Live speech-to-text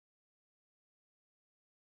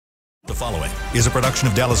The following is a production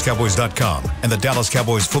of DallasCowboys.com and the Dallas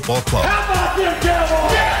Cowboys Football Club. How about them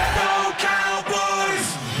Cowboys? Yeah, go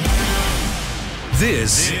Cowboys!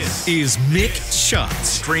 This is Mick Shots,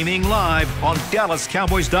 streaming live on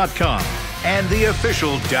DallasCowboys.com and the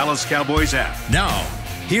official Dallas Cowboys app. Now,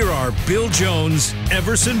 here are Bill Jones,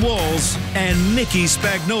 Everson Walls, and Mickey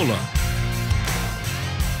Spagnola.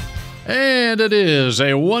 And it is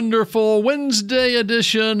a wonderful Wednesday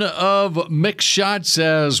edition of Mick Shots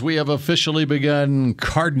as we have officially begun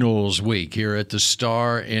Cardinals week here at the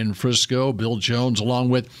Star in Frisco. Bill Jones along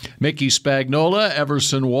with Mickey Spagnola,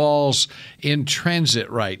 Everson Walls in transit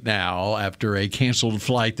right now after a canceled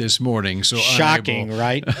flight this morning. So shocking,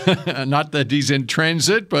 right? Not that he's in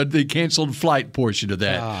transit, but the canceled flight portion of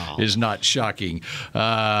that is not shocking.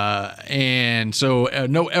 And so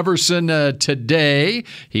no Everson today.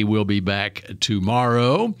 He will be back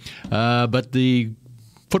tomorrow. But the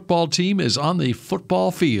football team is on the football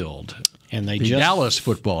field. And the Dallas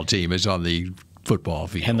football team is on the football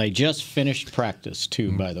field. And they just finished practice,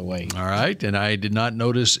 too, by the way. All right. And I did not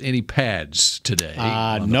notice any pads today.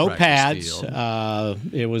 No pads.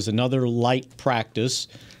 It was another light practice.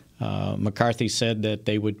 McCarthy said that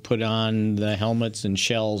they would put on the helmets and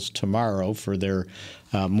shells tomorrow for their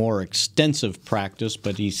more extensive practice,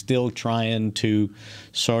 but he's still trying to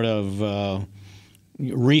sort of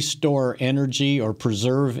restore energy or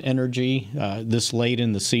preserve energy this late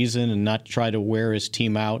in the season and not try to wear his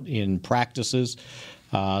team out in practices.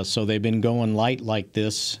 So they've been going light like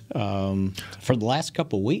this for the last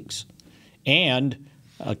couple of weeks and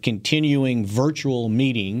continuing virtual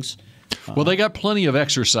meetings. Well, they got plenty of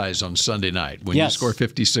exercise on Sunday night when you score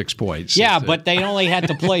 56 points. Yeah, but they only had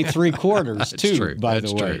to play three quarters, too, by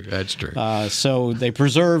the way. That's true. So they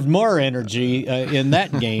preserved more energy in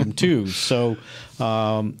that game, too. So,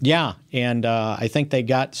 and I think they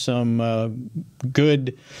got some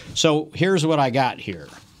good – so here's what I got here.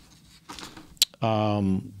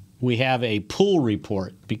 We have a pool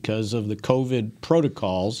report because of the COVID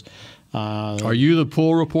protocols. Are you the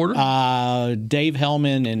pool reporter? Dave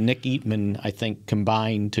Hellman and Nick Eatman, I think,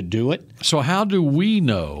 combined to do it. So how do we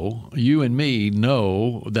know, you and me,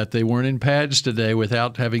 know that they weren't in pads today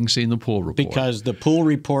without having seen the pool report? Because the pool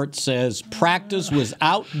report says practice was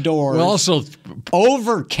outdoors, well, also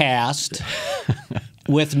overcast,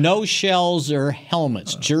 with no shells or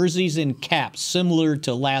helmets, jerseys and caps, similar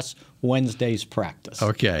to last Wednesday's practice.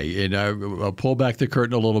 Okay, and I'll pull back the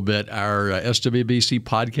curtain a little bit. Our SWBC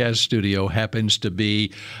podcast studio happens to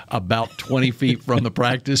be about 20 feet from the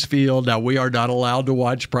practice field. Now, we are not allowed to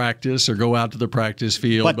watch practice or go out to the practice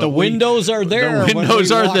field. But the windows are there. The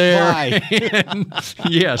windows are there. And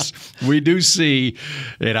yes, we do see,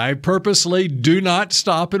 and I purposely do not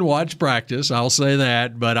stop and watch practice. I'll say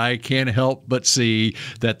that, but I can't help but see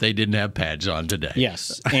that they didn't have pads on today.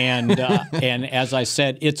 Yes, and as I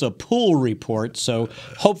said, it's a pool report, so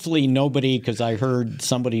hopefully nobody, because I heard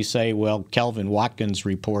somebody say, well, Kelvin Watkins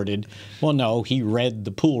reported. Well, no, he read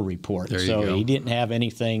the pool report, so he didn't have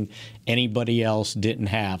anything anybody else didn't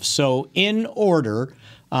have. So in order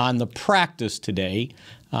on the practice today,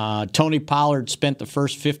 Tony Pollard spent the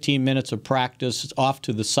first 15 minutes of practice off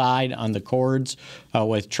to the side on the cords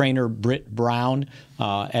with trainer Britt Brown,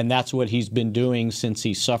 and that's what he's been doing since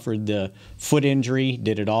he suffered the foot injury.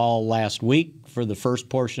 Did it all last week for the first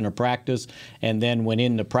portion of practice, and then went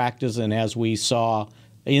into practice, and as we saw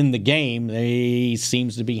in the game, he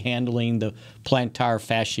seems to be handling the plantar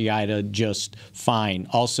fasciitis just fine.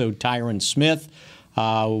 Also, Tyron Smith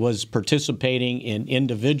was participating in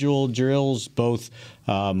individual drills. Both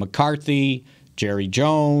McCarthy, Jerry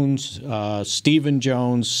Jones, Stephen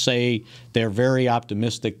Jones say they're very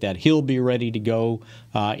optimistic that he'll be ready to go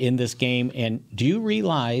in this game. And do you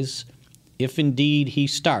realize, if indeed he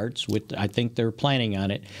starts, with I think they're planning on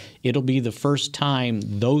it, it'll be the first time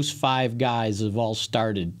those five guys have all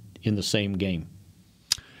started in the same game.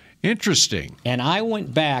 Interesting. And I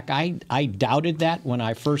went back. I doubted that when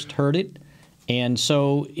I first heard it. And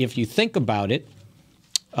so if you think about it,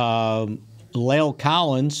 La'el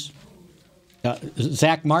Collins,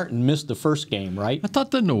 Zach Martin missed the first game, right? I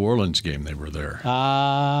thought the New Orleans game they were there.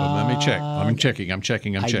 Let me check. I'm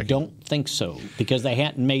checking. I don't think so, because they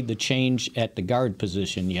hadn't made the change at the guard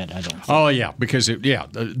position yet, I don't think. Oh, yeah, because,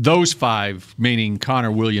 those five, meaning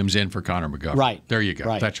Connor Williams in for Connor McGovern. Right. There you go.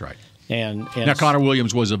 Right. That's right. And now Connor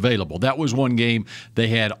Williams was available. That was one game they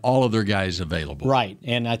had all of their guys available. Right,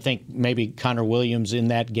 and I think maybe Connor Williams in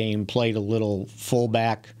that game played a little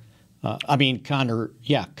fullback. Connor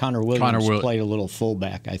Williams played a little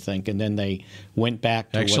fullback, I think, and then they went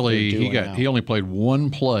back to what they're doing now. He only played one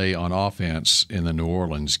play on offense in the New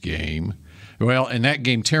Orleans game. Well, in that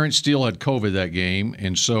game, Terrence Steele had COVID that game,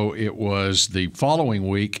 and so it was the following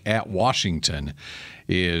week at Washington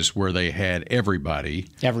is where they had everybody.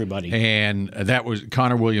 And that was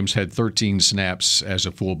Connor Williams had 13 snaps as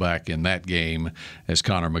a fullback in that game, as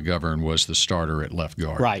Connor McGovern was the starter at left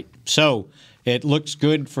guard. Right. So it looks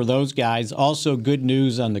good for those guys. Also, good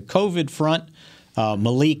news on the COVID front.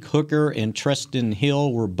 Malik Hooker and Tristan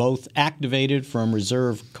Hill were both activated from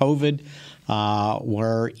reserve COVID.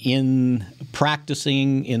 Were in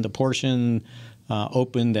practicing in the portion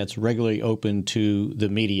open that's regularly open to the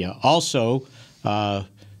media. Also,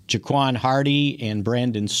 Jaquan Hardy and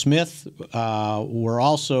Brandon Smith were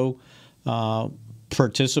also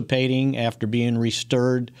participating after being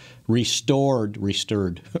restored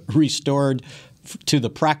to the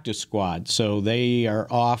practice squad. So they are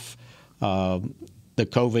off the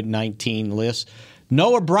COVID-19 list.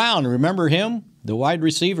 Noah Brown, remember him? The wide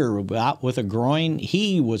receiver out with a groin,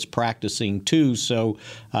 he was practicing too, so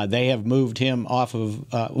they have moved him off of,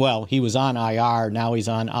 he was on IR, now he's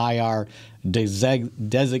on IR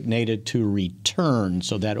designated to return,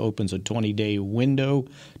 so that opens a 21-day window,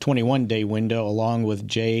 along with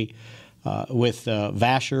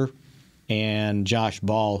Vasher and Josh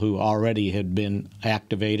Ball, who already had been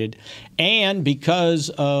activated. And because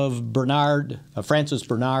of Francis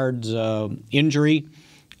Bernard's injury,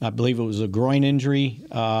 I believe it was a groin injury,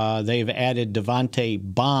 they've added Devontae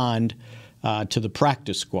Bond to the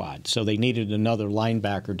practice squad. So they needed another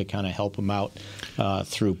linebacker to kind of help them out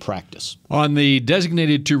through practice. On the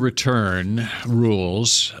designated to return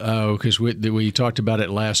rules, because we talked about it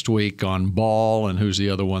last week on Ball, and who's the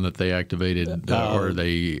other one that they activated? It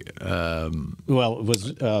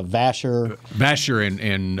was Vasher. Vasher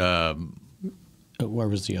and where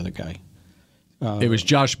was the other guy? It was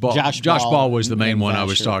Josh Ball. Josh Ball was the main one I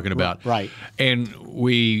was talking about. Right. And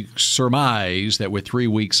we surmise that with 3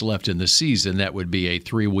 weeks left in the season, that would be a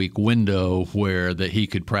 3-week window where he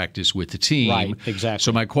could practice with the team. Right, exactly.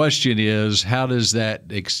 So my question is, how does that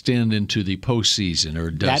extend into the postseason, or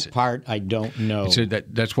does that part I don't know. So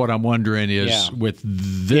that's what I'm wondering is with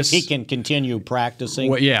this. If he can continue practicing.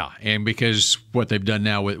 Well, yeah, and because what they've done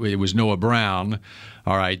now, it was Noah Brown.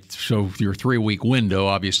 All right, so your 3-week window,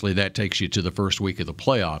 obviously that takes you to the first week of the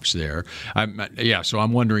playoffs there. So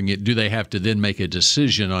I'm wondering, do they have to then make a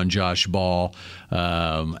decision on Josh Ball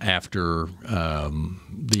after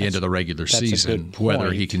the end of the regular season,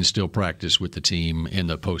 whether he can still practice with the team in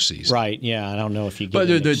the postseason? Right, yeah, I don't know if you get But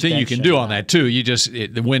the thing you can do on that, too,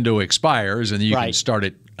 the window expires and you can start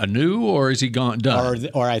it anew, or is he done?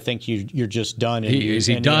 Or I think you're just done. And is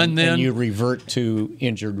he done then? And you revert to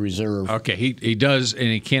injured reserve. Okay, he does, and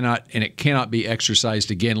it cannot be exercised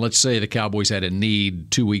again. Let's say the Cowboys had a need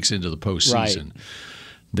 2 weeks into the postseason.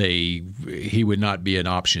 Right. He would not be an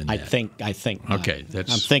option then. I think not. Okay, I'm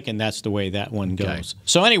thinking that's the way that one goes. Okay.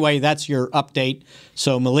 So anyway, that's your update.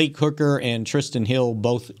 So Malik Hooker and Tristan Hill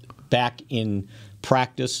both back in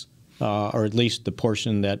practice, or at least the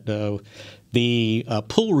portion that the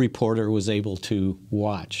pool reporter was able to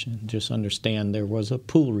watch. Just understand there was a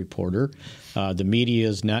pool reporter. The media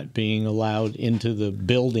is not being allowed into the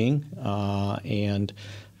building, and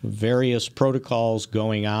various protocols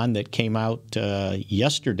going on that came out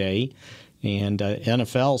yesterday. And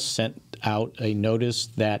NFL sent out a notice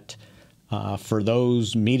that for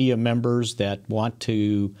those media members that want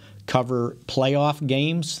to cover playoff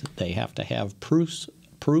games, they have to have proof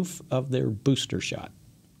of their booster shot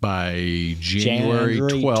by January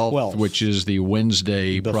 12th, which is the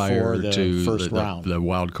Wednesday prior to the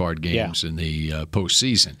wild card games in the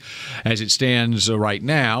postseason. As it stands right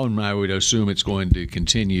now, and I would assume it's going to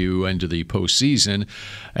continue into the postseason,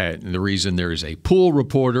 the reason there is a pool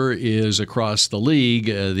reporter is across the league,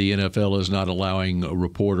 the NFL is not allowing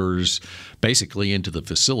reporters basically into the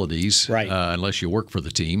facilities unless you work for the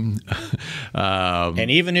team. And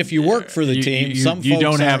even if you work for the team, some you folks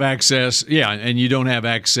don't have access. Yeah, and you don't have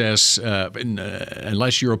access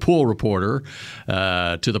unless you're a pool reporter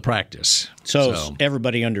to the practice. So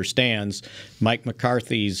everybody understands Mike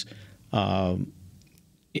McCarthy's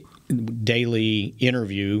daily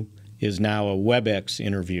interview is now a WebEx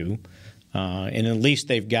interview. And at least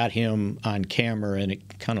they've got him on camera, and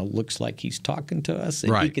it kind of looks like he's talking to us,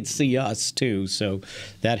 and he could see us too. So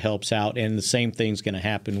that helps out. And the same thing's going to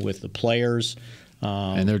happen with the players.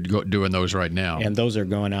 And they're doing those right now. And those are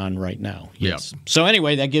going on right now. Yes. Yep. So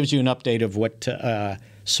anyway, that gives you an update of what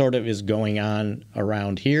sort of is going on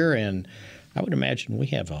around here. And I would imagine we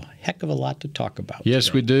have a heck of a lot to talk about. Yes,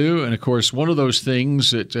 today. we do. And, of course, one of those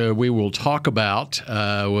things that we will talk about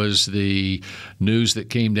was the news that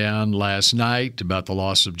came down last night about the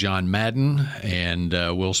loss of John Madden. And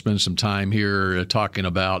we'll spend some time here talking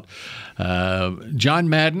about John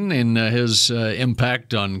Madden and his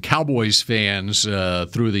impact on Cowboys fans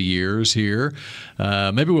through the years here.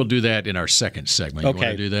 Maybe we'll do that in our second segment. Okay. You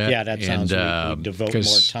want to do that? Yeah, that sounds we devote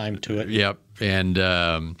more time to it. Yep. And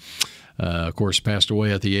of course, passed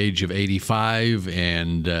away at the age of 85,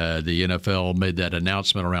 and the NFL made that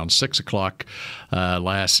announcement around 6 o'clock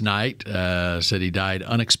last night. Said he died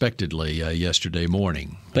unexpectedly yesterday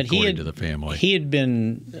morning, but according to the family. He had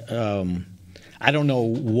been, I don't know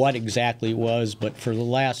what exactly it was, but for the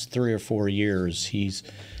last 3 or 4 years, he's,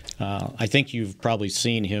 I think you've probably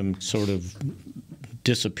seen him sort of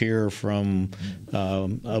disappear from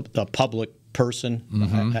a public person.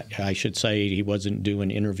 Mm-hmm. I should say he wasn't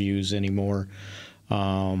doing interviews anymore.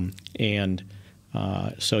 So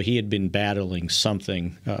he had been battling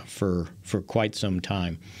something for quite some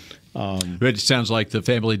time. But it sounds like the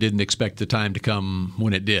family didn't expect the time to come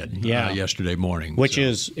when it did yesterday morning. Which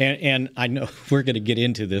is, and I know we're going to get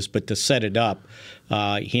into this, but to set it up,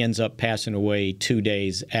 he ends up passing away 2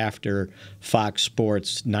 days after Fox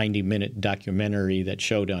Sports' 90-minute documentary that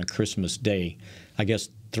showed on Christmas Day. I guess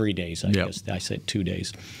 3 days. I guess I said 2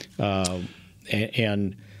 days,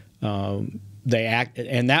 and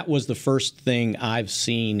that was the first thing I've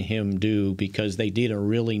seen him do, because they did a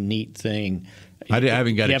really neat thing. I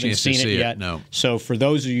haven't got a chance to see it yet. No. So for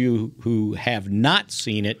those of you who have not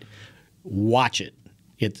seen it, watch it.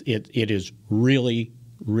 It is really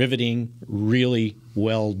riveting, really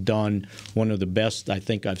well done. One of the best I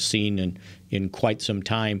think I've seen in quite some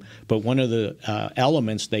time. But one of the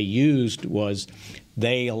elements they used was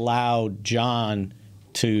they allowed John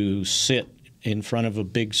to sit in front of a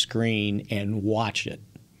big screen and watch it.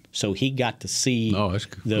 So he got to see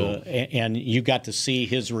and you got to see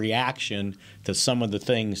his reaction to some of the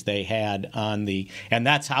things they had on and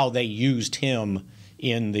that's how they used him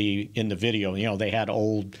in the video. You know, they had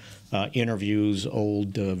old interviews,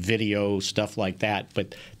 old video, stuff like that.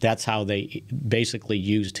 But that's how they basically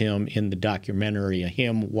used him in the documentary,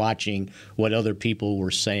 him watching what other people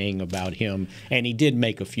were saying about him. And he did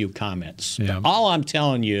make a few comments. Yeah. All I'm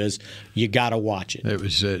telling you is you got to watch it. It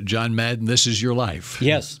was John Madden, This Is Your Life.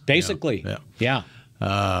 Yes, basically. Yeah.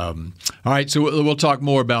 All right, so we'll talk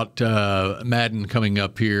more about Madden coming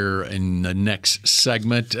up here in the next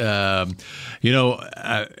segment. As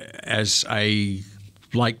I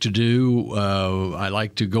like to do, I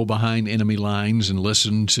like to go behind enemy lines and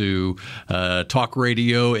listen to talk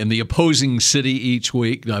radio in the opposing city each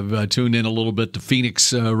week. I've tuned in a little bit to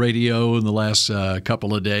Phoenix radio in the last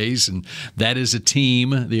couple of days, and that is a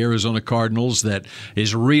team, the Arizona Cardinals, that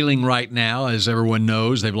is reeling right now. As everyone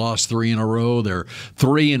knows, they've lost 3 in a row. They're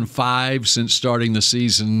 3-5 since starting the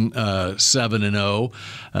season, 7-0.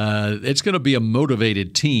 It's going to be a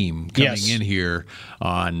motivated team coming in here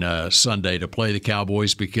on Sunday to play the Cowboys,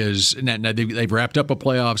 because now they've wrapped up a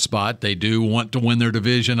playoff spot. They do want to win their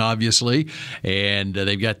division, obviously, and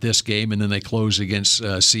they've got this game, and then they close against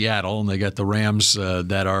Seattle, and they got the Rams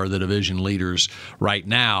that are the division leaders right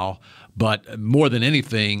now. But more than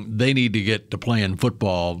anything, they need to get to playing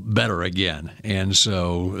football better again, and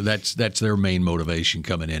so that's their main motivation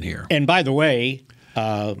coming in here. And by the way,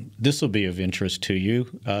 this will be of interest to you.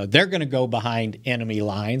 They're going to go behind enemy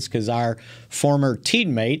lines, because our former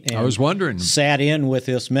teammate, and I was wondering, sat in with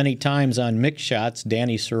us many times on Mick Shots,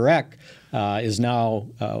 Danny Surek, is now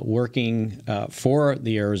working for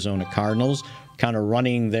the Arizona Cardinals, kind of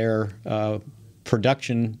running their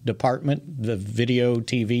production department, the video,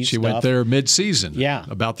 TV She stuff. went there mid-season. Yeah.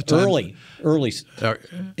 About the time. Early.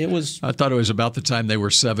 It was. I thought it was about the time they were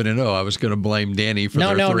 7-0. I was going to blame Danny for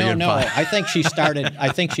their 3-5. No. I think she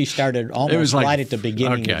started almost right at the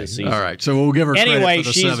beginning of the season. All right. So we'll give her credit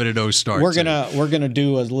for the 7-0 start. We're gonna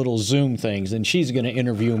do a little Zoom things, and she's gonna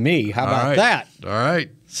interview me. How about that? All right.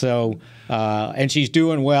 So, and she's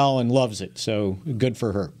doing well and loves it. So good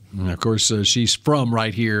for her. And of course, she's from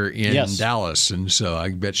right here in Dallas, and so I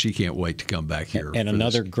bet she can't wait to come back here. And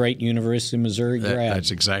another great University of Missouri grad.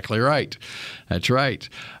 That's exactly right. That's right.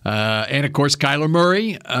 And, of course, Kyler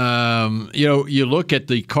Murray. You look at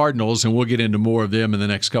the Cardinals, and we'll get into more of them in the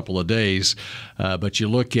next couple of days, but you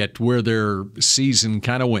look at where their season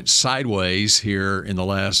kind of went sideways here in the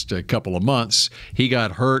last couple of months. He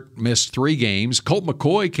got hurt, missed 3 games. Colt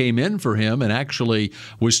McCoy came in for him and actually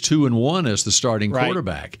was 2-1 as the starting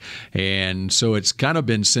quarterback. And so it's kind of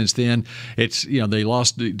been since then. It's, they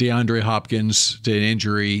lost DeAndre Hopkins to an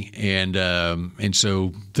injury, and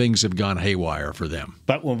so things have gone haywire for them.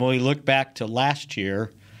 But when we look back to last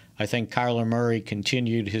year, I think Kyler Murray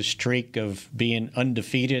continued his streak of being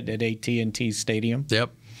undefeated at AT&T Stadium.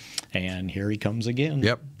 Yep. And here he comes again.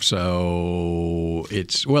 Yep. So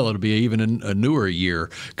it'll be even a newer year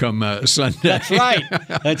come Sunday. That's right.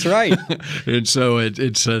 That's right. And so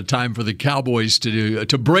it's time for the Cowboys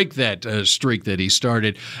to break that streak that he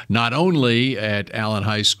started, not only at Allen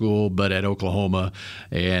High School but at Oklahoma,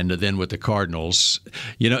 and then with the Cardinals.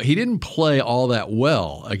 He didn't play all that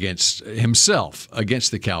well against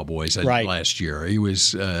the Cowboys last year. He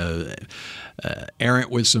was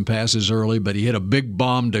errant with some passes early, but he hit a big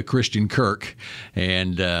bomb to Christian Kirk,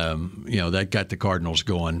 and that got the Cardinals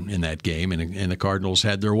going in that game, and the Cardinals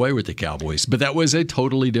had their way with the Cowboys. But that was a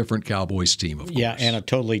totally different Cowboys team, of course. Yeah, and a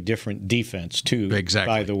totally different defense too.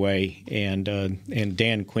 Exactly. By the way, and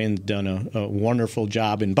Dan Quinn's done a wonderful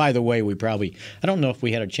job. And by the way, I don't know if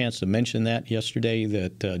we had a chance to mention that yesterday,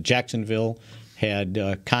 that Jacksonville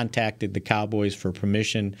had contacted the Cowboys for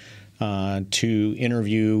permission to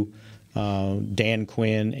interview Dan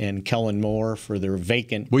Quinn and Kellen Moore for their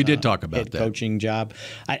vacant we did talk about head coaching job.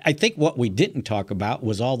 I think what we didn't talk about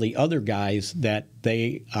was all the other guys that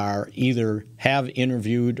they are either have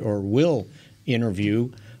interviewed or will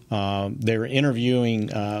interview. They're interviewing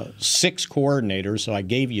 6 coordinators, so I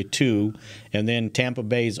gave you 2. And then Tampa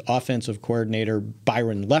Bay's offensive coordinator,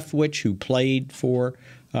 Byron Leftwich, who played for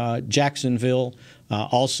Jacksonville.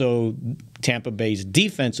 Also, Tampa Bay's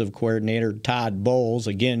defensive coordinator, Todd Bowles,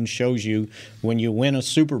 again shows you when you win a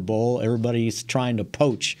Super Bowl, everybody's trying to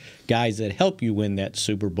poach guys that help you win that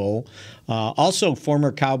Super Bowl. Also,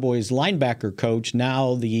 former Cowboys linebacker coach,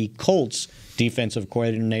 now the Colts defensive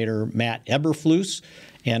coordinator, Matt Eberflus,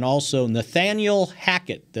 and also Nathaniel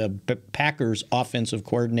Hackett, the Packers offensive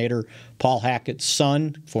coordinator, Paul Hackett's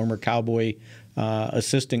son, former Cowboy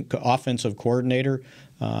assistant offensive coordinator.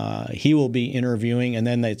 He will be interviewing, and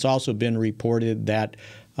then it's also been reported that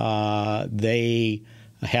they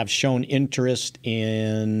have shown interest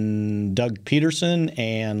in Doug Peterson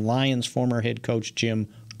and Lions former head coach Jim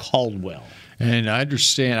Caldwell. And I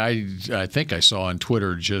understand, I think I saw on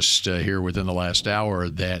Twitter just here within the last hour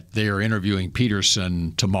that they are interviewing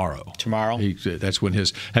Peterson tomorrow. That's when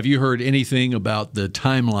have you heard anything about the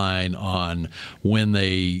timeline on when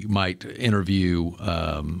they might interview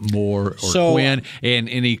Moore or Quinn? And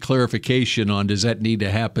any clarification on, does that need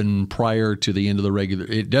to happen prior to the end of the regular?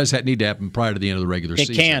 It does need to happen prior to the end of the regular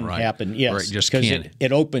season, right? It can happen, yes. Or it just can.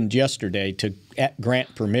 It opened yesterday to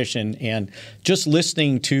grant permission. And just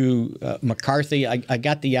listening to McCarthy, I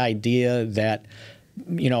got the idea that,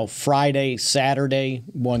 Friday, Saturday,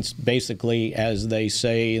 once basically, as they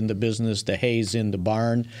say in the business, the hay's in the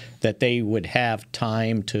barn, that they would have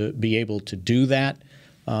time to be able to do that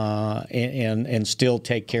and still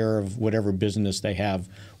take care of whatever business they have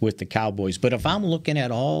with the Cowboys. But if I'm looking at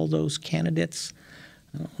all those candidates,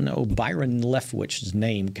 I don't know, Byron Leftwich's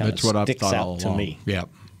name kind of sticks out to me. Yeah.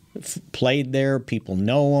 Played there, people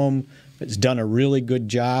know him. Has done a really good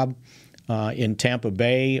job in Tampa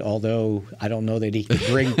Bay, although I don't know that he could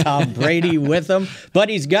bring Tom Brady with him. But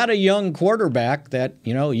he's got a young quarterback that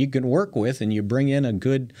you can work with, and you bring in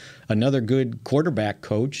another good quarterback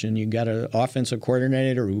coach, and you got an offensive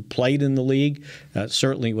coordinator who played in the league.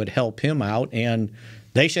 Certainly would help him out, and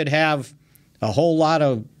they should have a whole lot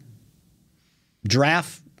of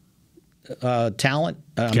draft talent.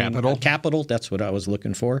 Capital, that's what I was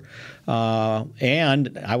looking for.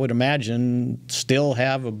 And I would imagine still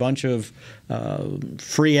have a bunch of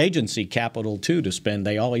free agency capital, too, to spend.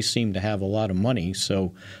 They always seem to have a lot of money.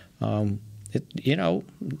 So,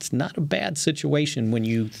 it's not a bad situation when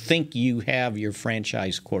you think you have your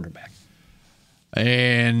franchise quarterback.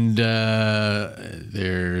 And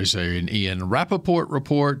there's an Ian Rappaport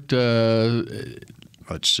report.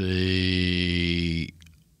 Let's see.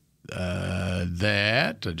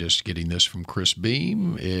 Just getting this from Chris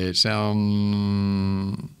Beam. It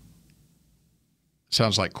sounds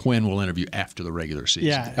like Quinn will interview after the regular season.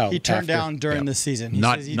 Yeah, he turned down during the season. He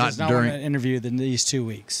says he does not want to interview in these 2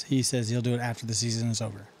 weeks. He says he'll do it after the season is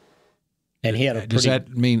over. And he had Does that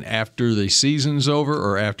mean after the season's over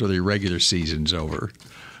or after the regular season's over?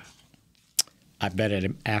 I bet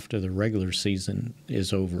after the regular season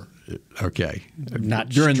is over. Okay. Not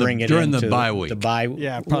during the bye week. The bye.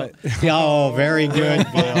 Yeah, probably. Oh, very good,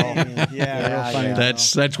 Bill. Yeah.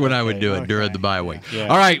 That's when I would do it, during the bye week. Yeah.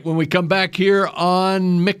 All right, when we come back here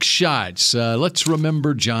on Mick Shots, let's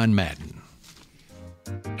remember John Madden.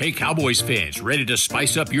 Hey, Cowboys fans, ready to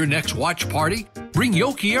spice up your next watch party? Bring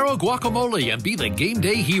Yo Quiero guacamole and be the game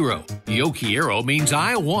day hero. Yo Quiero means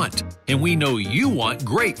I want, and we know you want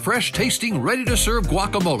great, fresh-tasting, ready-to-serve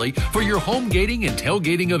guacamole for your home gating and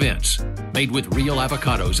tailgating events. Made with real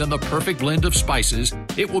avocados and the perfect blend of spices,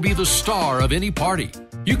 it will be the star of any party.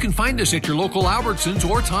 You can find us at your local Albertsons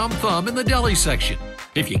or Tom Thumb in the deli section.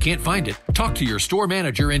 If you can't find it, talk to your store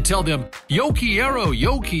manager and tell them, Yo Quiero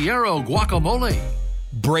guacamole.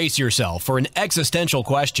 Brace yourself for an existential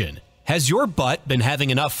question. Has your butt been having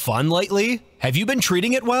enough fun lately? Have you been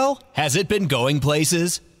treating it well? Has it been going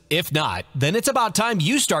places? If not, then it's about time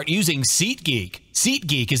you start using SeatGeek.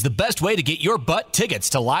 SeatGeek is the best way to get your butt tickets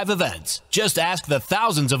to live events. Just ask the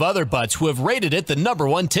thousands of other butts who have rated it the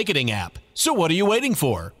 #1 ticketing app. So what are you waiting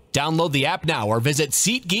for? Download the app now or visit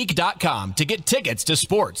SeatGeek.com to get tickets to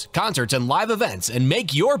sports, concerts, and live events and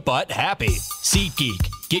make your butt happy. SeatGeek.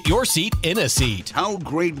 Get your seat in a seat. How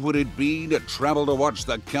great would it be to travel to watch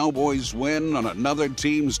the Cowboys win on another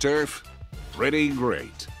team's turf? Pretty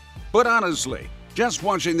great. But honestly, just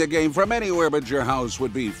watching the game from anywhere but your house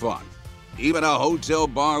would be fun. Even a hotel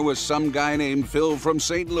bar with some guy named Phil from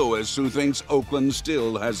St. Louis who thinks Oakland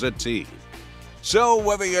still has a team. So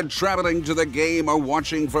whether you're traveling to the game or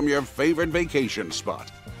watching from your favorite vacation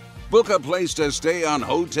spot, book a place to stay on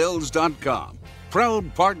Hotels.com,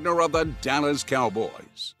 proud partner of the Dallas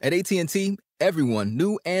Cowboys. At AT&T, everyone,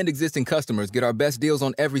 new and existing customers, get our best deals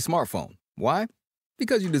on every smartphone. Why?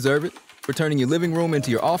 Because you deserve it. For turning your living room into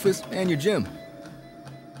your office and your gym.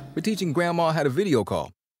 For teaching Grandma how to video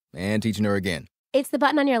call and teaching her again. It's the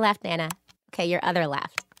button on your left, Nana. Okay, your other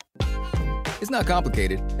left. It's not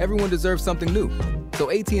complicated. Everyone deserves something new.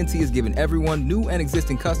 So AT&T is giving everyone, new and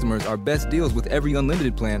existing customers, our best deals with every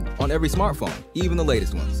unlimited plan on every smartphone, even the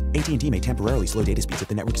latest ones. AT&T may temporarily slow data speeds if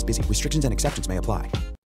the network is busy. Restrictions and exceptions may apply.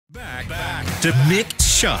 Back to Mick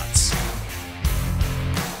Shots.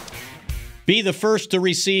 Be the first to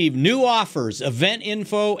receive new offers, event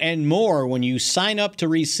info, and more when you sign up to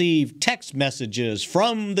receive text messages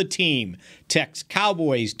from the team. Text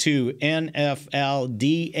Cowboys to NFLDAL.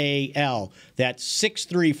 That's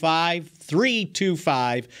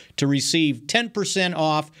 635-325 to receive 10%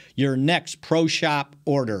 off your next Pro Shop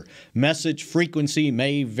order. Message frequency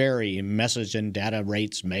may vary. Message and data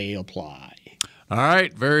rates may apply. All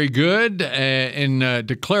right, very good. And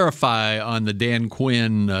to clarify on the Dan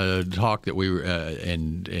Quinn talk that we were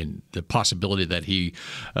and the possibility that he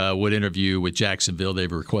would interview with Jacksonville,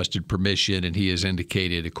 they've requested permission, and he has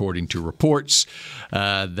indicated, according to reports,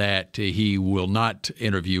 that he will not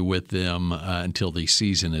interview with them until the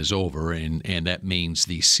season is over, and that means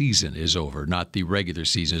the season is over, not the regular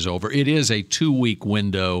season is over. It is a 2-week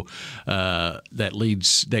window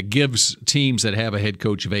that gives teams that have a head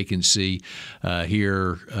coach vacancy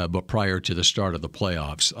here, but prior to the start of the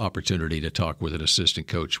playoffs, opportunity to talk with an assistant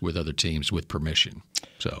coach with other teams with permission.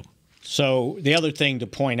 So the other thing to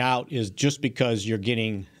point out is just because you're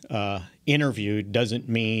getting interviewed doesn't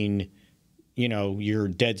mean, you're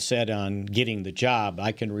dead set on getting the job.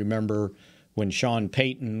 I can remember when Sean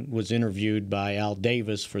Payton was interviewed by Al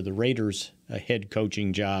Davis for the Raiders head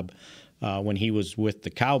coaching job when he was with the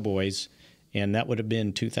Cowboys, and that would have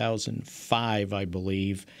been 2005, I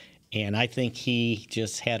believe. And I think he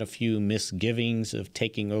just had a few misgivings of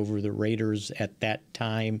taking over the Raiders at that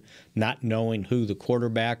time, not knowing who the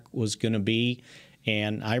quarterback was going to be.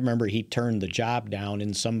 And I remember he turned the job down,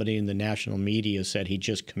 and somebody in the national media said he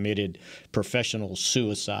just committed professional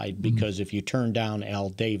suicide because if you turn down Al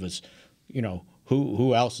Davis,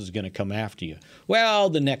 who else is going to come after you? Well,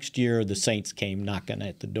 the next year the Saints came knocking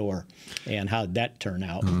at the door, and how'd that turn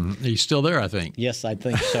out? He's still there, I think. Yes, I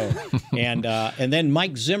think so. And then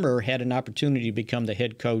Mike Zimmer had an opportunity to become the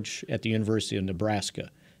head coach at the University of Nebraska,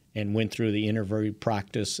 and went through the interview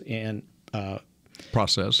process, and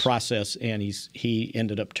he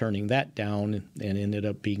ended up turning that down and ended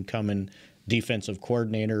up becoming defensive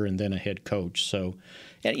coordinator and then a head coach. So.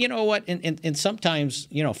 And you know what? And sometimes,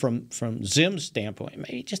 from Zim's standpoint,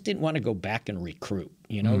 maybe he just didn't want to go back and recruit.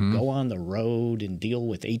 Go on the road and deal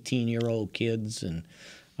with 18-year-old kids. And,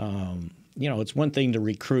 it's one thing to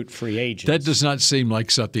recruit free agents. That does not seem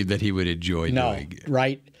like something that he would enjoy doing.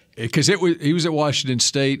 Right? Because he was at Washington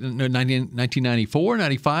State in 1994,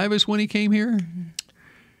 95 is when he came here.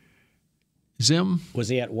 Zim? Was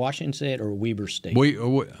he at Washington State or Weber State?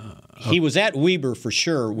 He was at Weber for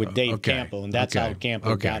sure with Dave Campo, and that's how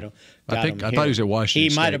Campo got him. I thought he was at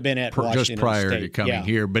Washington State. He might have been at Washington just prior State. to coming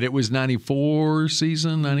here, but it was 94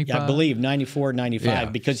 season, 95? I believe 94,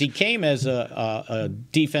 95, because he came as a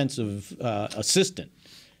defensive assistant,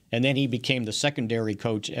 and then he became the secondary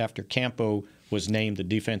coach after Campo was named the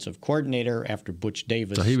defensive coordinator after Butch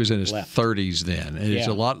Davis. So he was in his left. 30s then. It's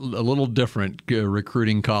a little different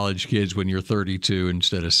recruiting college kids when you're 32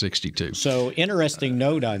 instead of 62. So interesting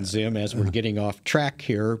note on Zim as we're getting off track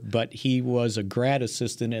here, but he was a grad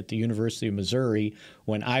assistant at the University of Missouri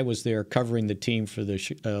when I was there covering the team for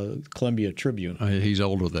the Columbia Tribune. He's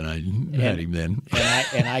older than I had him then.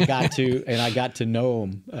 And I got to know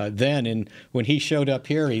him then. And when he showed up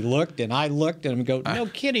here, he looked and I looked and go, no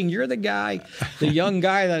kidding, you're the guy. The young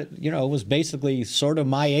guy that, was basically sort of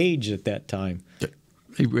my age at that time.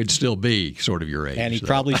 He would still be sort of your age. And he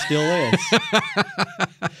probably still is.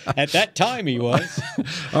 At that time, he was.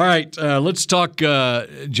 All right, let's talk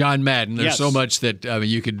John Madden. There's so much that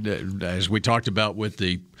you could, as we talked about with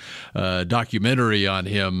the documentary on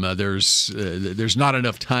him, there's not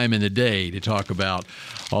enough time in the day to talk about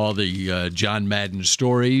all the John Madden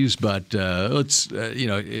stories, but let's,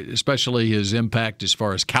 especially his impact as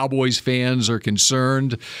far as Cowboys fans are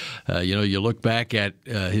concerned. You look back at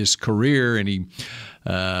his career and he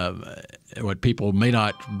what people may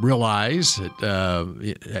not realize,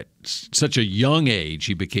 at such a young age,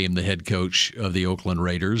 he became the head coach of the Oakland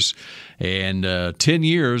Raiders. And 10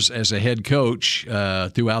 years as a head coach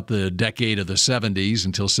throughout the decade of the 70s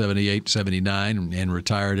until 78, 79, and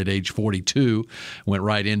retired at age 42. Went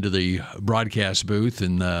right into the broadcast booth,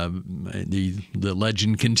 and the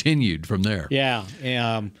legend continued from there. Yeah,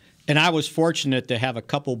 and I was fortunate to have a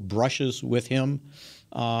couple brushes with him.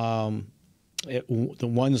 The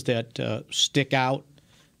ones that stick out,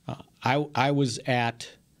 I was at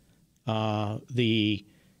the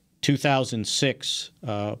 2006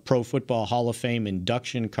 Pro Football Hall of Fame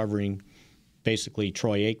induction covering basically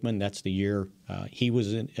Troy Aikman. That's the year he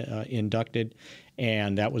was inducted,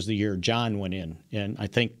 and that was the year John went in. And I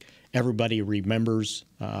think everybody remembers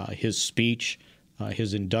his speech,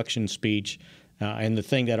 his induction speech. And the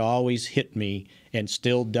thing that always hit me and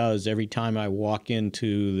still does every time I walk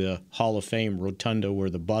into the Hall of Fame rotunda where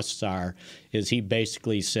the busts are is he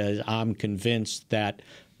basically says, I'm convinced that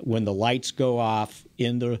when the lights go off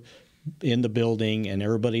in the building and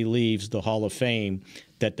everybody leaves the Hall of Fame,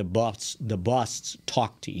 that the busts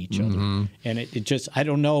talk to each other. And it just, I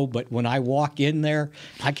don't know, but when I walk in there,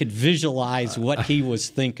 I could visualize what he was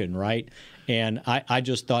thinking, right? And I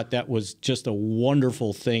just thought that was just a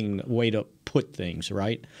wonderful way to put things,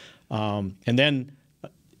 right? And then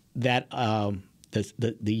that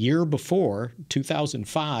the year before,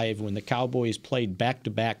 2005, when the Cowboys played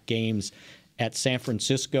back-to-back games at San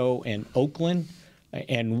Francisco and Oakland,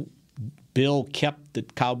 and Bill kept the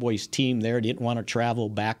Cowboys team there, didn't want to travel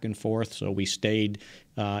back and forth, so we stayed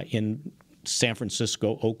in San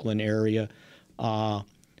Francisco, Oakland area.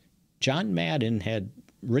 John Madden had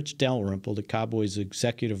Rich Dalrymple, the Cowboys'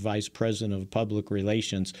 executive vice president of public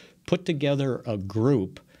relations, put together a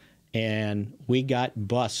group, and we got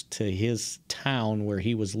bused to his town where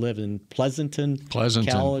he was living, Pleasanton,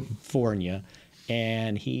 California,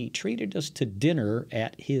 and he treated us to dinner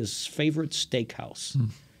at his favorite steakhouse.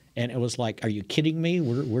 And it was like, are you kidding me?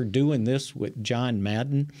 We're doing this with John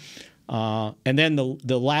Madden? And then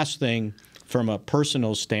the last thing from a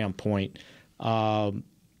personal standpoint, and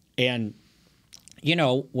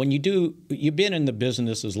when you've been in the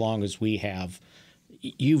business as long as we have,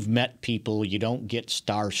 you've met people, you don't get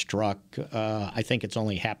starstruck. I think it's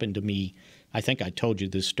only happened to me, I think I told you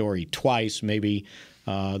this story twice, maybe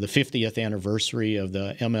the 50th anniversary of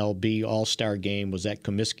the MLB All-Star Game was at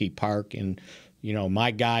Comiskey Park, and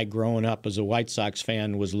my guy growing up as a White Sox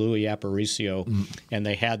fan was Louis Aparicio, and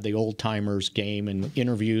they had the old-timers game and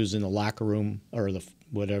interviews in the locker room, or the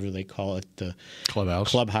whatever they call it, the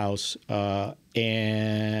clubhouse.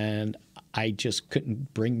 And I just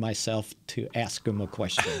couldn't bring myself to ask him a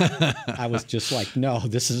question. I was just like, no,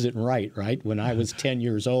 this isn't right? When I was 10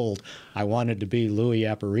 years old, I wanted to be Louis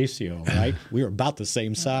Aparicio, right? We were about the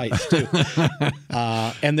same size, too.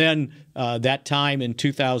 And then that time in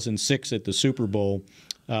 2006 at the Super Bowl,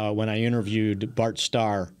 when I interviewed Bart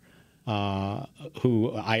Starr,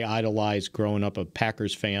 who I idolized growing up, a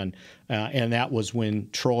Packers fan, and that was when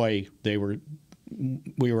Troy,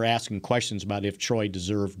 we were asking questions about if Troy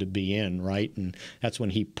deserved to be in, right? And that's when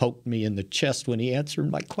he poked me in the chest when he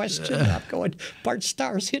answered my question. I'm going, Bart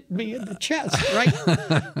Starr's hitting me in the chest, right?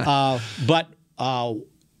 But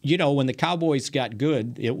when the Cowboys got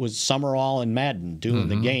good, it was Summerall and Madden doing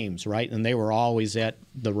the games, right? And they were always at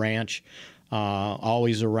the ranch,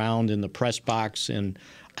 always around in the press box. And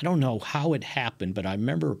I don't know how it happened, but I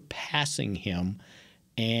remember passing him,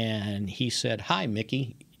 and he said, "Hi,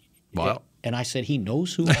 Mickey." Wow. And I said, he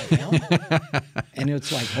knows who I am? And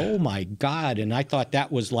it's like, oh, my God. And I thought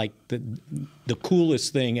that was like the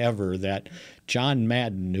coolest thing ever that John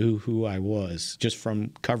Madden knew who I was just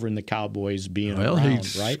from covering the Cowboys, being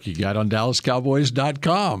around, right? He got on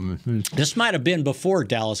DallasCowboys.com. This might have been before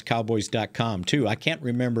DallasCowboys.com, too. I can't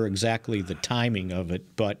remember exactly the timing of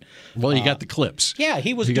it, but... Well, you got the clips. Yeah,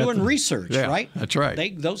 he was doing research, right? That's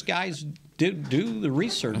right. Those guys do the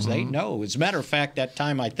research. They know. As a matter of fact, that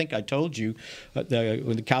time I think I told you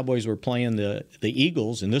when the Cowboys were playing the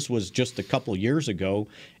Eagles, and this was just a couple years ago,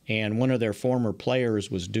 and one of their former players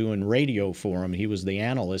was doing radio for him. He was the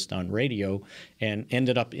analyst on radio and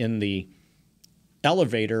ended up in the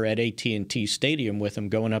elevator at AT&T Stadium with him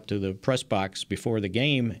going up to the press box before the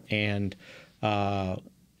game, and I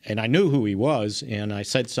knew who he was, and I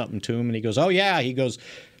said something to him, and he goes, "Oh, yeah." He goes,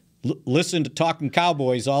 "Listen to Talking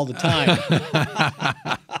Cowboys all the time."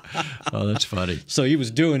 Oh, that's funny. So he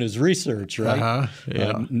was doing his research, right?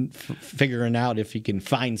 Yeah. Figuring out if he can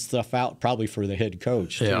find stuff out, probably for the head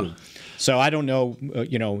coach, too. Yeah. So I don't know,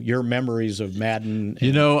 your memories of Madden.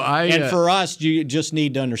 And for us, you just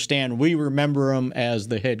need to understand, we remember him as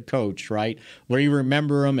the head coach, right? We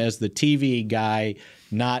remember him as the TV guy,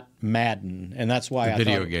 not Madden, and that's why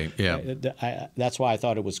video game. Yeah, that's why I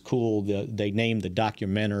thought it was cool. They named the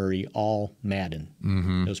documentary All Madden.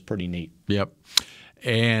 It was pretty neat. Yep,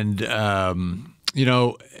 and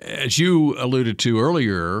as you alluded to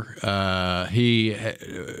earlier, he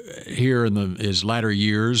here in his latter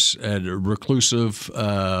years had a reclusive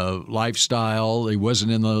lifestyle. He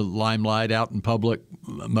wasn't in the limelight, out in public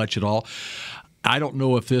much at all. I don't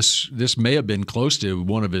know if this may have been close to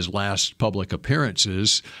one of his last public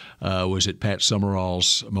appearances. Was at Pat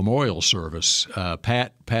Summerall's memorial service.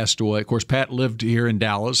 Pat passed away. Of course, Pat lived here in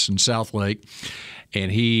Dallas in South Lake,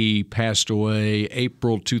 and he passed away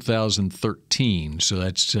April 2013. So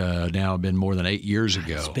that's now been more than 8 years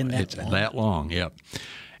ago. It's been that long. Yep.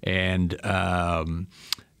 And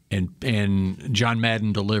John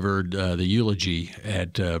Madden delivered the eulogy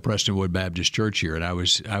at Prestonwood Baptist Church here, and I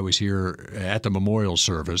was here at the memorial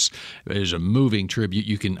service. It was a moving tribute.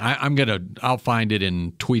 You can I'll find it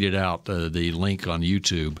and tweet it out, the link on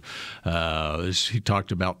YouTube. He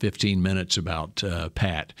talked about 15 minutes about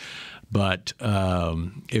Pat, but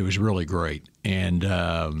it was really great, and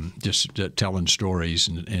just telling stories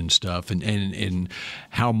and stuff, and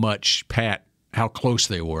how much Pat. How close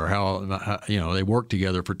they were, how they worked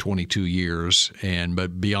together for 22 years,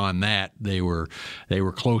 but beyond that, they were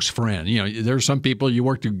close friends. There's some people you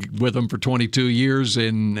worked with them for 22 years,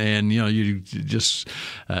 and you just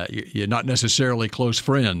you're not necessarily close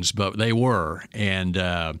friends, but they were. And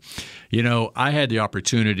I had the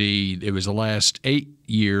opportunity. It was the last 8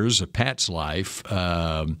 years of Pat's life.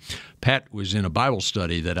 Pat was in a Bible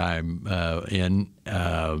study that I'm in,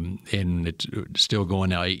 and it's still going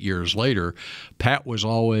now 8 years later. Pat was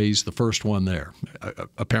always the first one there,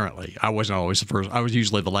 apparently. I wasn't always the first. I was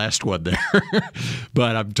usually the last one there.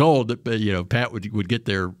 But I'm told that Pat would get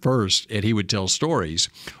there first, and he would tell stories.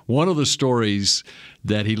 One of the stories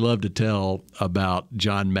that he loved to tell about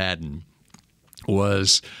John Madden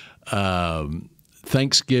was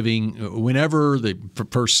Thanksgiving. Whenever the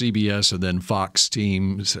first CBS and then Fox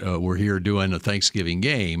teams were here doing a Thanksgiving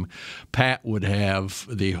game, Pat would have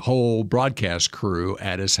the whole broadcast crew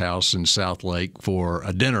at his house in South Lake for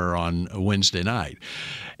a dinner on a Wednesday night.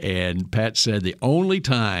 And Pat said the only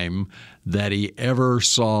time that he ever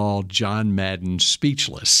saw John Madden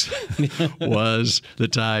speechless was the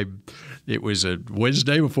time. It was a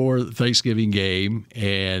Wednesday before the Thanksgiving game,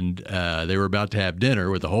 and they were about to have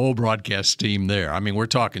dinner with the whole broadcast team there. I mean, we're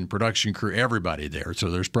talking production crew, everybody there.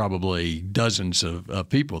 So there's probably dozens of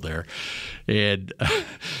people there. And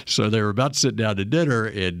so they were about to sit down to dinner,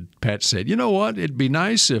 and Pat said, "You know what? It'd be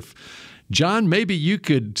nice if John, maybe you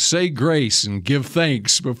could say grace and give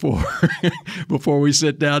thanks before we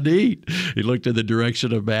sit down to eat." He looked in the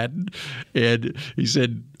direction of Madden, and he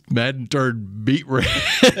said, Madden turned beet red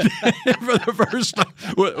for the first time.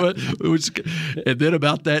 And then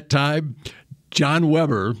about that time, John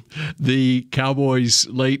Weber, the Cowboys'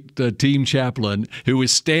 late team chaplain, who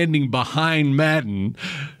was standing behind Madden,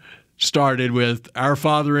 started with, "Our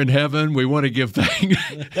Father in heaven, we want to give thanks."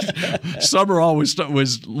 Summerall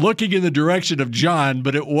was looking in the direction of John,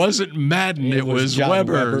 but it wasn't Madden. It was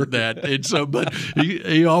Weber. But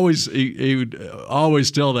he would always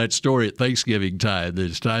tell that story at Thanksgiving time.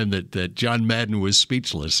 This time that John Madden was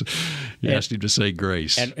speechless. He asked him to say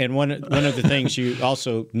grace. And one of the things you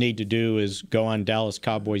also need to do is go on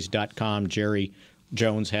DallasCowboys.com. Jerry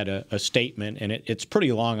Jones had a statement, and it's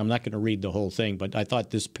pretty long. I'm not going to read the whole thing, but I thought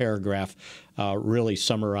this paragraph really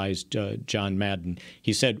summarized John Madden.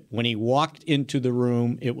 He said, when he walked into the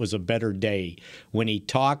room, it was a better day. When he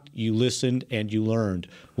talked, you listened and you learned.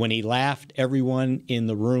 When he laughed, everyone in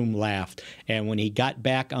the room laughed. And when he got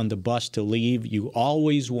back on the bus to leave, you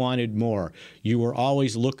always wanted more. You were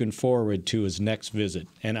always looking forward to his next visit.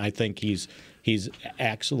 And I think he's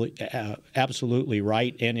absolutely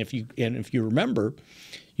right. And if you remember,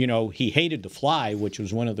 he hated to fly, which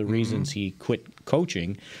was one of the reasons he quit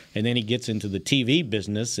coaching. And then he gets into the TV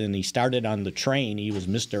business, and he started on the train. He was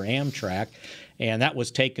Mr. Amtrak, and that was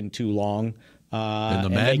taking too long.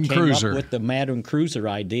 And they came up with the Madden Cruiser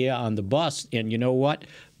idea on the bus. And you know what?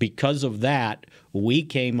 Because of that, we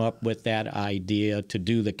came up with that idea to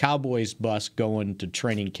do the Cowboys bus going to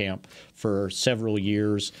training camp for several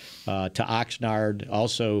years to Oxnard.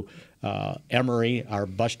 Also, Emery, our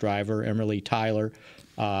bus driver, Emily Tyler.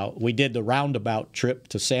 We did the roundabout trip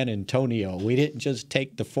to San Antonio. We didn't just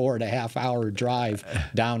take the 4.5-hour drive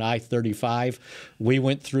down I-35. We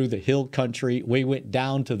went through the hill country. We went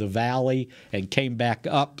down to the valley and came back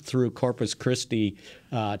up through Corpus Christi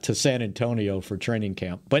to San Antonio for training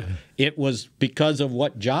camp. But it was because of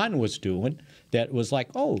what John was doing that was like,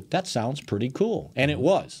 oh, that sounds pretty cool. And it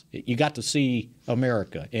was. You got to see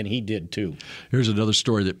America, and he did too. Here's another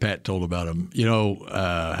story that Pat told about him.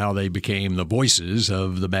 How they became the voices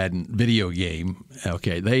of the Madden video game.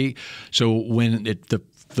 Okay, so when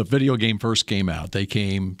the video game first came out, they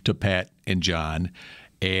came to Pat and John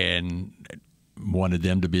and wanted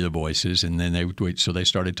them to be the voices, and then they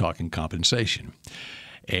started talking compensation.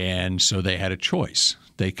 And so they had a choice.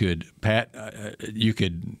 They could, Pat,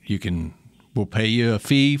 we'll pay you a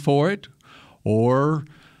fee for it, or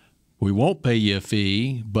we won't pay you a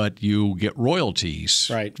fee, but you get royalties,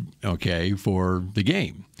 right? Okay, for the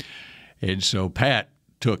game. And so Pat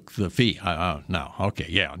took the fee. No, okay,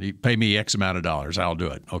 yeah, you pay me X amount of dollars, I'll do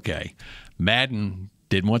it. Okay. Madden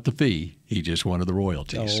didn't want the fee; he just wanted the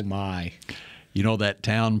royalties. Oh my! You know that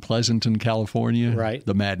town, Pleasanton, California? Right.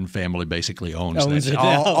 The Madden family basically owns that.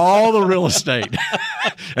 All the real estate.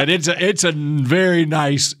 And it's a very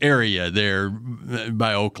nice area there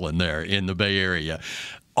by Oakland there in the Bay Area.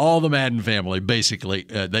 All the Madden family basically,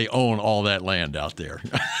 they own all that land out there.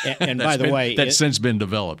 And by the way, that's since been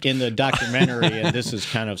developed. In the documentary, and this is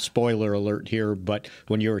kind of spoiler alert here, but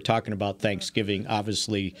when you were talking about Thanksgiving,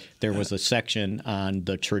 obviously there was a section on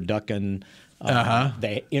the turducken.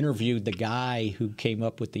 They interviewed the guy who came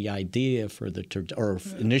up with the idea for or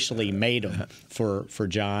initially made them for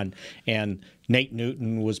John, and Nate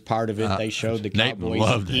Newton was part of it. They showed the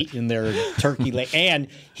Cowboys eating their turkey leg, and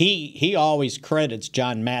he always credits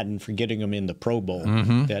John Madden for getting him in the Pro Bowl.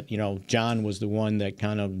 That John was the one that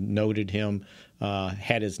kind of noted him,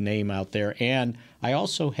 had his name out there. And I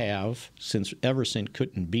also have, since Everson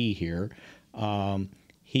couldn't be here.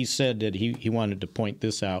 He said that he wanted to point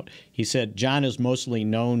this out. He said, John is mostly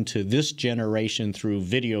known to this generation through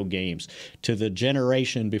video games. To the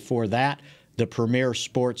generation before that, the premier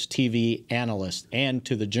sports TV analyst. And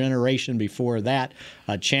to the generation before that,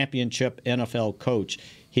 a championship NFL coach.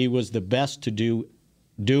 He was the best to do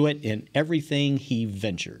it in everything he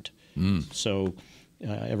ventured. So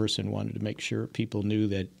Everson wanted to make sure people knew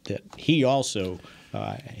that he also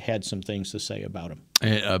had some things to say about him.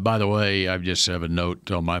 By the way, I just have a note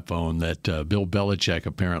on my phone that Bill Belichick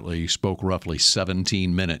apparently spoke roughly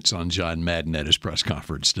 17 minutes on John Madden at his press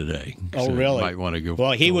conference today. Oh, so really? You might want to go.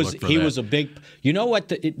 Well, he was a big. You know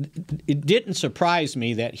what? It didn't surprise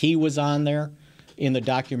me that he was on there in the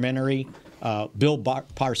documentary. Bill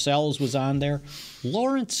Parcells was on there.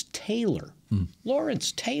 Lawrence Taylor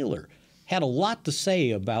had a lot to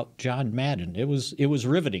say about John Madden. It was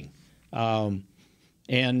riveting.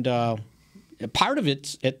 And part of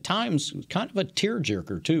it, at times, kind of a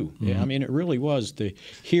tearjerker, too. Yeah, I mean, it really was to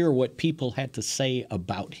hear what people had to say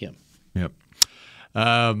about him. Yep.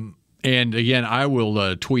 And, again, I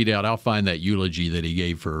will tweet out. I'll find that eulogy that he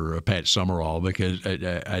gave for Pat Summerall because,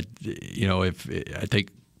 I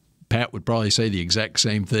think Pat would probably say the exact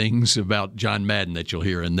same things about John Madden that you'll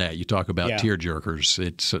hear in that. You talk about tearjerkers.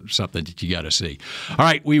 It's something that you got to see. All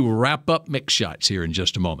right, we will wrap up Mick Shots here in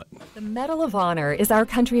just a moment. The Medal of Honor is our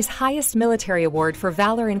country's highest military award for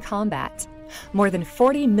valor in combat. More than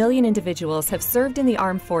 40 million individuals have served in the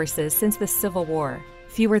armed forces since the Civil War.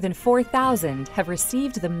 Fewer than 4,000 have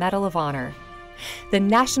received the Medal of Honor. The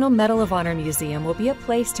National Medal of Honor Museum will be a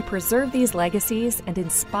place to preserve these legacies and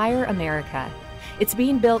inspire America. It's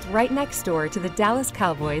being built right next door to the Dallas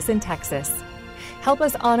Cowboys in Texas. Help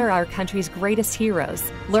us honor our country's greatest heroes.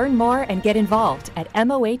 Learn more and get involved at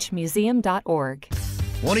mohmuseum.org.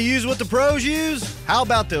 Want to use what the pros use? How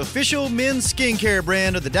about the official men's skincare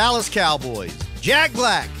brand of the Dallas Cowboys, Jack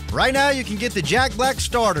Black? Right now, you can get the Jack Black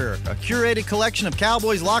Starter, a curated collection of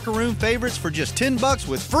Cowboys locker room favorites for just $10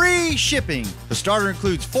 with free shipping. The starter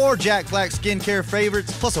includes 4 Jack Black skincare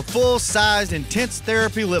favorites, plus a full-sized intense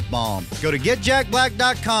therapy lip balm. Go to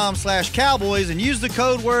getjackblack.com/Cowboys and use the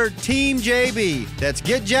code word TEAMJB. That's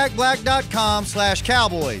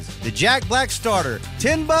getjackblack.com/Cowboys. The Jack Black Starter,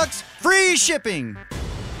 $10, free shipping.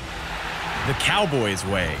 The Cowboys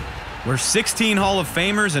way, where 16 Hall of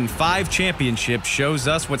Famers and 5 championships shows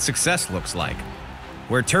us what success looks like.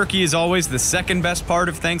 Where turkey is always the second best part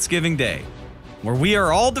of Thanksgiving Day. Where we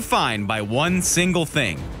are all defined by one single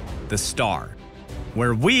thing, the star.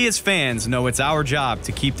 Where we as fans know it's our job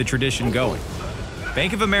to keep the tradition going.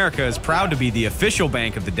 Bank of America is proud to be the official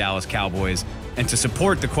bank of the Dallas Cowboys and to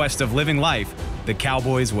support the quest of living life the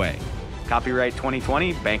Cowboys way. Copyright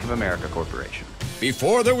 2020, Bank of America Corporation.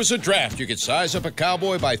 Before there was a draft, you could size up a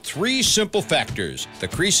cowboy by 3 simple factors: the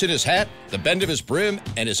crease in his hat, the bend of his brim,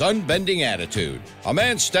 and his unbending attitude. A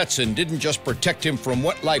man Stetson didn't just protect him from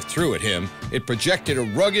what life threw at him, it projected a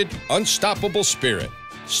rugged, unstoppable spirit.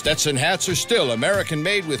 Stetson hats are still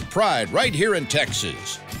American-made with pride right here in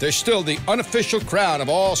Texas. They're still the unofficial crown of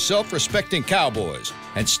all self-respecting cowboys,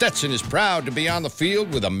 and Stetson is proud to be on the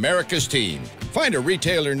field with America's team. Find a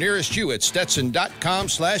retailer nearest you at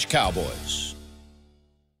stetson.com/Cowboys.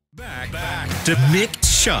 Back to Mick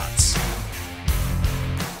Shots.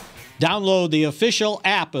 Download the official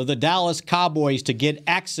app of the Dallas Cowboys to get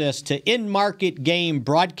access to in-market game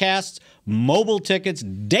broadcasts, mobile tickets,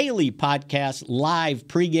 daily podcasts, live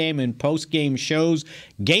pregame and postgame shows,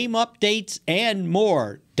 game updates, and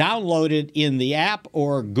more. Download it in the app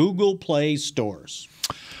or Google Play stores.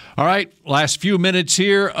 All right, last few minutes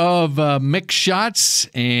here of Mick Shots,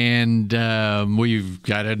 and we've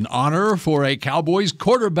got an honor for a Cowboys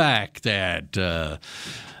quarterback that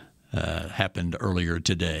happened earlier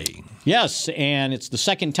today. Yes, and it's the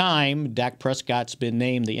second time Dak Prescott's been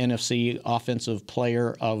named the NFC Offensive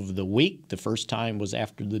Player of the Week. The first time was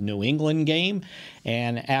after the New England game,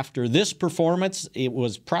 and after this performance, it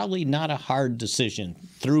was probably not a hard decision.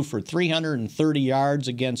 Threw for 330 yards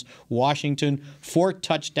against Washington, 4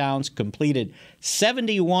 touchdowns, completed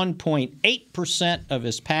 71.8% of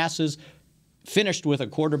his passes, finished with a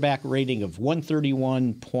quarterback rating of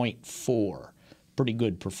 131.4. Pretty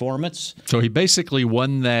good performance. So he basically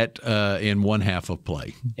won that in one half of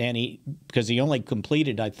play. And because he only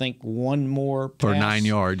completed, I think, one more pass. For 9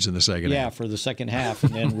 yards in the second half. Yeah, for the second half,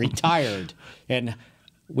 and then retired. And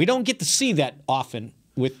we don't get to see that often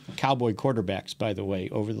with Cowboy quarterbacks, by the way,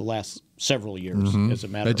 over the last several years, as a matter of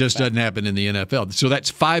fact. That just doesn't happen in the NFL. So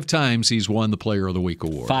that's 5 times he's won the Player of the Week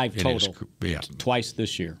award. 5 total. Twice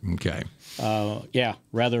this year. Okay. Yeah,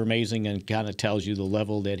 rather amazing, and kind of tells you the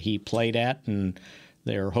level that he played at, and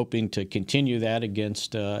they're hoping to continue that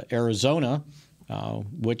against Arizona,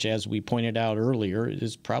 which, as we pointed out earlier,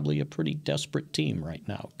 is probably a pretty desperate team right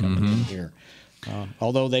now coming in here.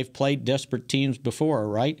 Although they've played desperate teams before,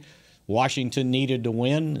 right? Washington needed to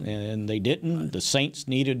win, and they didn't. The Saints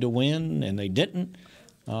needed to win, and they didn't.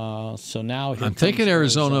 So now I'm thinking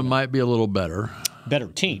Arizona might be a little better. Better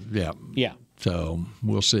team. Yeah. Yeah. So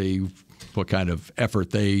we'll see what kind of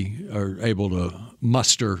effort they are able to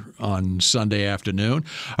muster on Sunday afternoon.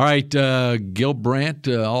 All right, Gil Brandt,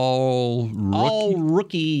 all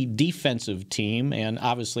rookie defensive team, and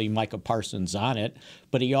obviously Micah Parsons on it.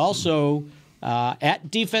 But he also, at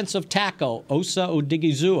defensive tackle, Osa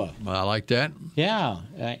Odigizua. I like that. Yeah,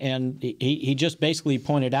 and he just basically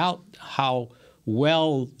pointed out how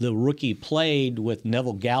well the rookie played with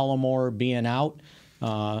Neville Gallimore being out,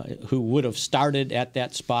 who would have started at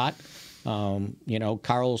that spot.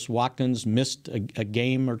 Carlos Watkins missed a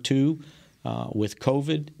game or two with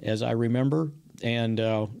COVID, as I remember. And,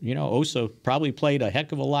 Osa probably played a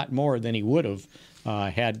heck of a lot more than he would have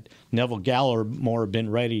had Neville Gallimore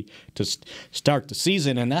been ready to start the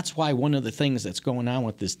season. And that's why one of the things that's going on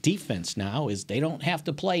with this defense now is they don't have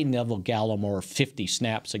to play Neville Gallimore 50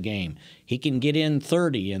 snaps a game. He can get in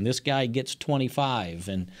 30, and this guy gets 25.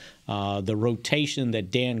 And the rotation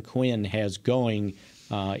that Dan Quinn has going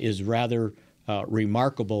is rather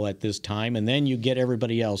remarkable at this time. And then you get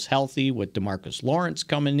everybody else healthy with DeMarcus Lawrence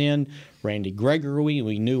coming in, Randy Gregory.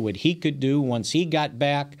 We knew what he could do once he got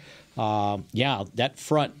back. That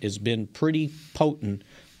front has been pretty potent.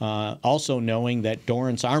 Also knowing that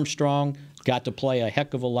Dorrance Armstrong got to play a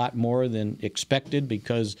heck of a lot more than expected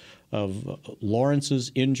because of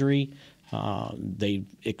Lawrence's injury. They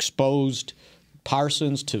exposed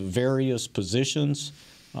Parsons to various positions.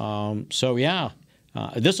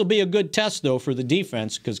 This will be a good test, though, for the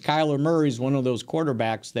defense because Kyler Murray is one of those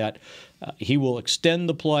quarterbacks that he will extend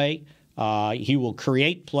the play, he will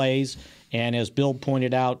create plays, and as Bill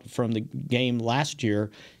pointed out from the game last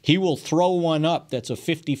year, he will throw one up that's a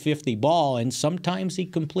 50-50 ball, and sometimes he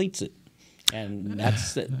completes it. And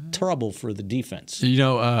that's trouble for the defense. You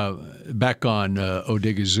know, back on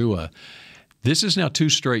Odigizua, this is now 2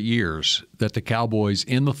 straight years that the Cowboys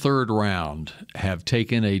in the 3rd round have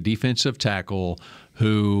taken a defensive tackle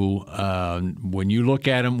who, when you look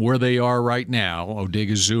at them where they are right now,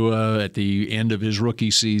 Odigizua at the end of his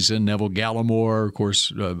rookie season, Neville Gallimore, of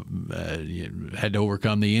course, had to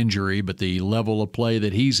overcome the injury, but the level of play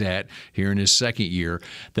that he's at here in his 2nd year,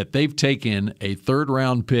 that they've taken a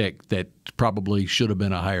 3rd-round pick that probably should have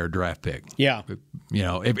been a higher draft pick. Yeah. You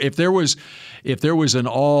know, if there was an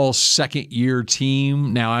all 2nd-year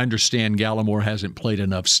team, now I understand Gallimore hasn't played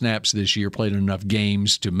enough snaps this year, played enough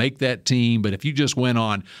games to make that team, but if you just went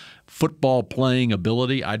on football playing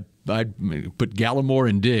ability, I'd put Gallimore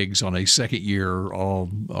and Diggs on a 2nd-year,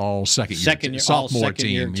 all second-year sophomore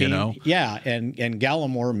team, you know? Yeah, and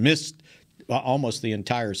Gallimore missed almost the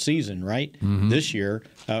entire season, right, this year.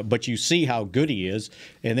 But you see how good he is.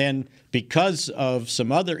 And then because of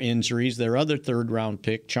some other injuries, their other 3rd-round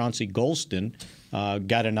pick, Chauncey Golston,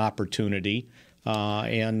 got an opportunity.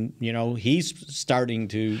 And, you know, he's starting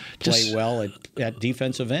to play well at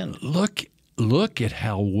defensive end. Look at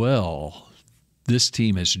how well this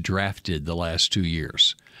team has drafted the last 2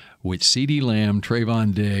 years. With CeeDee Lamb,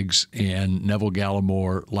 Trayvon Diggs, and Neville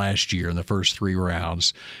Gallimore last year in the first 3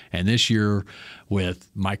 rounds. And this year with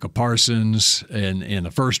Micah Parsons in the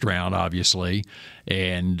 1st round, obviously,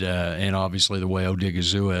 and obviously the way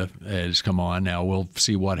Odigizua has come on. Now we'll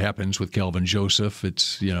see what happens with Kelvin Joseph.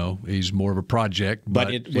 It's, you know, he's more of a project, but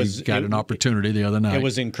he got an opportunity the other night. It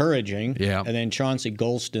was encouraging. Yeah. And then Chauncey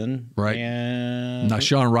Golston. Right. And now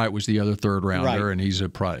Sean Wright was the other 3rd rounder, right. And he's a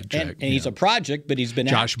project. And he's a project, but he's been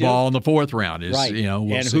Josh active. Ball in the 4th round is, right. You know,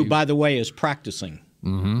 we'll and see. Who, by the way, is practicing.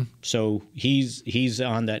 Mm-hmm. So he's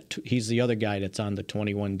on that. He's the other guy that's on the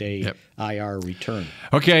 21-day IR return.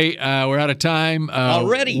 Okay, we're out of time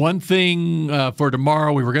already. One thing for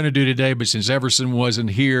tomorrow we were going to do today, but since Everson wasn't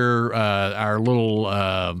here, our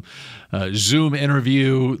little Zoom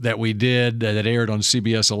interview that we did that aired on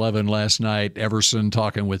CBS 11 last night, Everson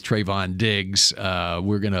talking with Trayvon Diggs.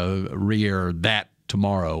 We're going to re-air that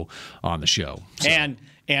tomorrow on the show. So.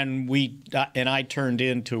 And I turned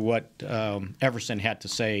into what Everson had to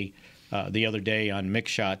say the other day on Mick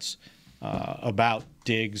Shots about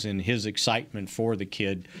Diggs and his excitement for the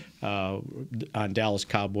kid on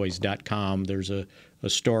DallasCowboys.com. There's a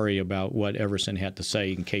story about what Everson had to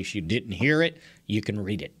say. In case you didn't hear it, you can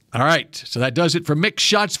read it. All right, so that does it for Mick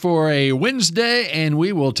Shots for a Wednesday, and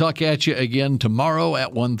we will talk at you again tomorrow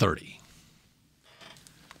at 1:30.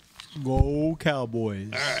 Go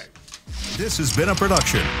Cowboys. All right. This has been a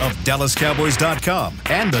production of DallasCowboys.com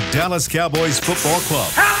and the Dallas Cowboys Football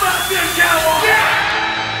Club. How about this, Cowboys? Yeah!